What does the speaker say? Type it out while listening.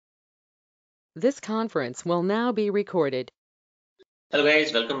This conference will now be recorded. Hello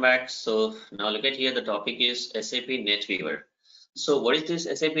guys, welcome back. So now look at here, the topic is SAP Netweaver. So what is this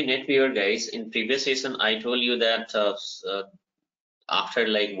SAP Netweaver, guys? In previous session, I told you that after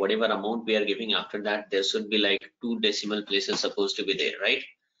like whatever amount we are giving, after that there should be like 2 decimal places supposed to be there, right?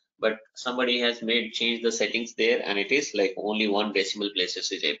 But somebody has made change the settings there, and it is like only 1 decimal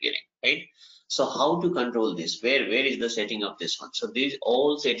places is appearing, right? So how to control this? Where is the setting of this one? So these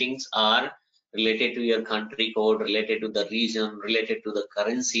all settings are related to your country code, related to the region, related to the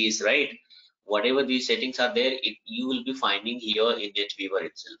currencies, right? Whatever these settings are there, you will be finding here in NetWeaver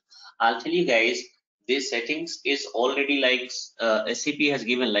itself. I'll tell you guys, these settings is already like SAP has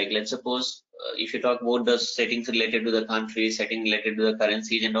given, like let's suppose if you talk about the settings related to the country, setting related to the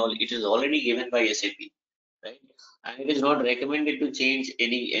currencies and all, it is already given by SAP, right? And it is not recommended to change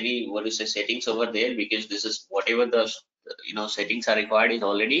any what is the settings over there, because this is whatever the settings are required is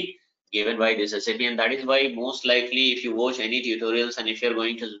already given by this SAP. And that is why most likely if you watch any tutorials and if you're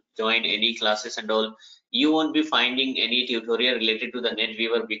going to join any classes and all, you won't be finding any tutorial related to the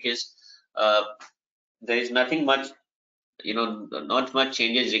NetWeaver, because uh, there is nothing much, not much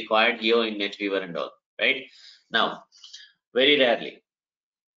changes required here in NetWeaver and all, right? Now, very rarely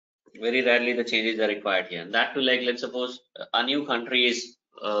the changes are required here. And that too, like let's suppose a new country is,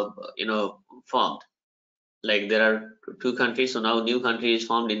 formed. Like there are two countries, so now new country is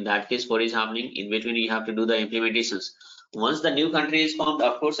formed. In that case, what is happening? In between, you have to do the implementations. Once the new country is formed,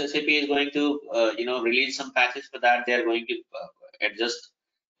 of course, SAP is going to, release some patches for that. They are going to adjust.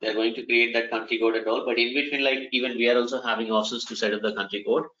 They're going to create that country code and all. But in between, like even we are also having options to set up the country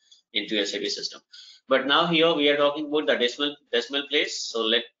code into SAP system. But now here we are talking about the decimal place. So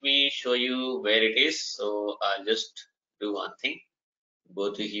let me show you where it is. So I'll just do one thing.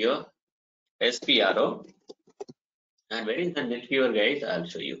 Go to here, SPRO, and where is the NetWeaver, guys? I'll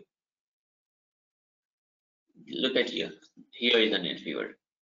show you. Look at here. Here is the NetWeaver.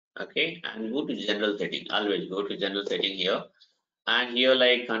 Okay, and go to general setting. Always go to general setting here, and here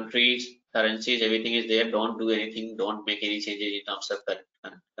like countries, currencies, everything is there. Don't do anything. Don't make any changes in terms of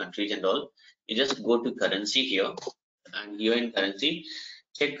countries and all. You just go to currency here, and here in currency,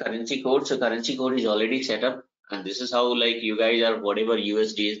 check currency code. So currency code is already set up, and this is how like you guys are, whatever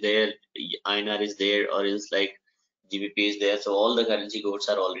USD is there, INR is there, or is like GBP is there. So all the currency codes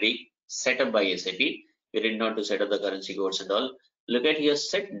are already set up by SAP. You did not to set up the currency codes and all. Look at here,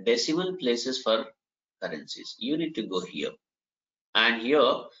 set decimal places for currencies. You need to go here, and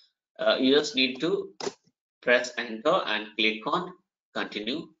here you just need to press enter and click on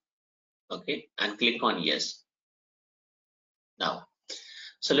continue. Okay, and click on yes. Now,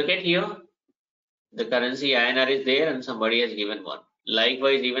 so look at here, the currency INR is there and somebody has given 1.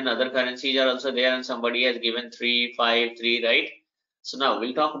 Likewise, even other currencies are also there and somebody has given 353, right? So now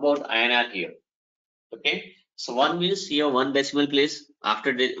we'll talk about INR here. Okay, so 1 means here 1 decimal place.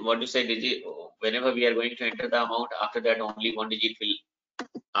 After what you say digit, whenever we are going to enter the amount, after that only 1 digit will,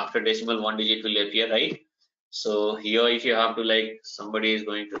 after decimal 1 digit will appear, right? So here if you have to, like somebody is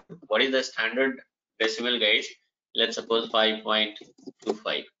going to, what is the standard decimal, guys? Let's suppose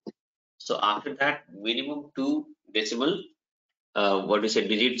 5.25. So after that, minimum 2 decimal, what is a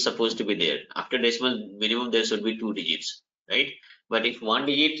digit supposed to be there. After decimal minimum, there should be 2 digits, right? But if 1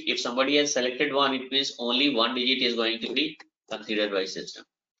 digit, if somebody has selected 1, it means only 1 digit is going to be considered by system,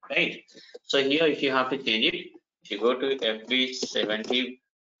 right? So here, if you have to change it, if you go to FB70,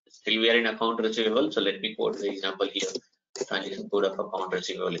 still we are in account receivable. So let me quote the example here. Transaction code of account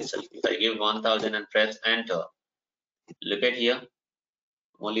receivable itself. If I give 1000 and press enter, look at here,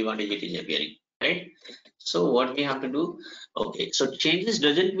 only 1 digit is appearing, right? So what we have to do? Okay, so changes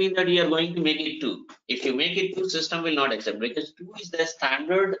doesn't mean that you are going to make it 2. If you make it 2, system will not accept, because 2 is the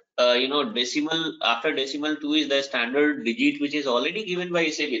standard, decimal. After decimal, 2 is the standard digit which is already given by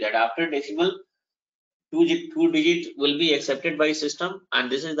SAP, that after decimal 2 digit will be accepted by system,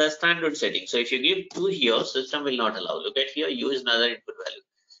 and this is the standard setting. So if you give 2 here, system will not allow. Look at here, use another input value.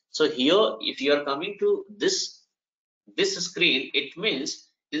 So here, if you are coming to this screen, it means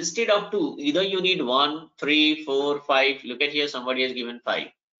instead of 2, either you need 1, 3, 4, 5. Look at here, somebody has given 5,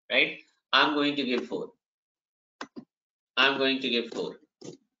 right? I'm going to give 4. I'm going to give 4.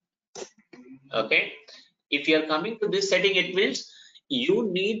 Okay, if you are coming to this setting, it means you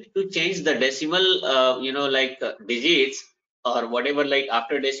need to change the decimal, digits or whatever, like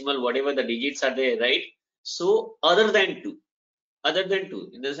after decimal, whatever the digits are there, right? So other than 2,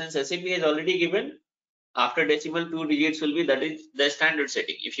 in the sense SAP has already given after decimal 2 digits will be, that is the standard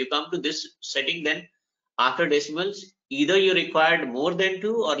setting. If you come to this setting, then after decimals, either you required more than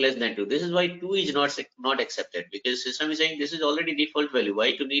 2 or less than 2. This is why 2 is not accepted, because system is saying this is already default value.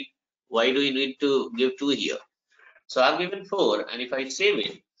 Why to need Why do you need to give 2 here? So I've given 4, and if I save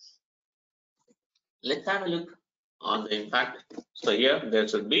it, let's have a look on the impact. So here there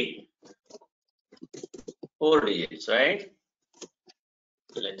should be 4 digits, right?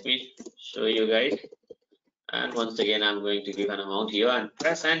 So let me show you guys. And once again, I'm going to give an amount here and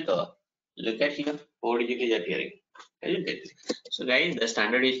press enter. Look at here, 4 digit is appearing, isn't it? So guys, the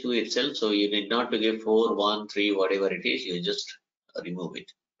standard is 2 itself, so you need not to give 4, 1, 3, whatever it is, you just remove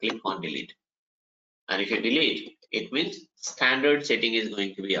it. Click on delete. And if you delete, it means standard setting is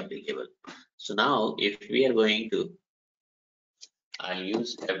going to be applicable. So now if we are going to, I'll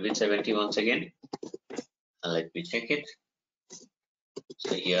use FB70 once again. Let me check it.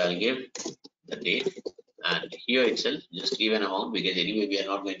 So here I'll give the date, and here itself just give an amount, because anyway we are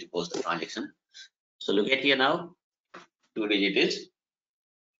not going to post the transaction. So look at here now, 2 digit is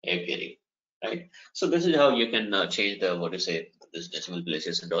appearing, right? So this is how you can change the, what to say, this decimal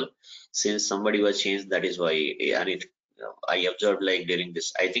places and all. Since somebody was changed, that is why, and it, I observed like during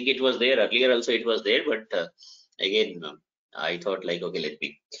this, I think it was there earlier also, it was there, but again I thought like, okay, let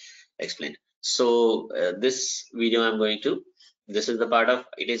me explain. So this video I'm going to, this is the part of,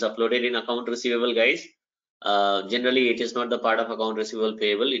 it is uploaded in account receivable, guys. Generally it is not the part of account receivable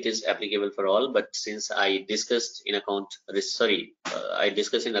payable, it is applicable for all, but since I discussed in account, I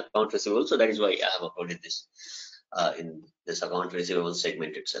discussed in account receivable, so that is why I have uploaded this in this account receivable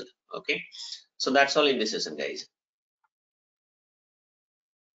segment itself. Okay, so that's all in this session, guys.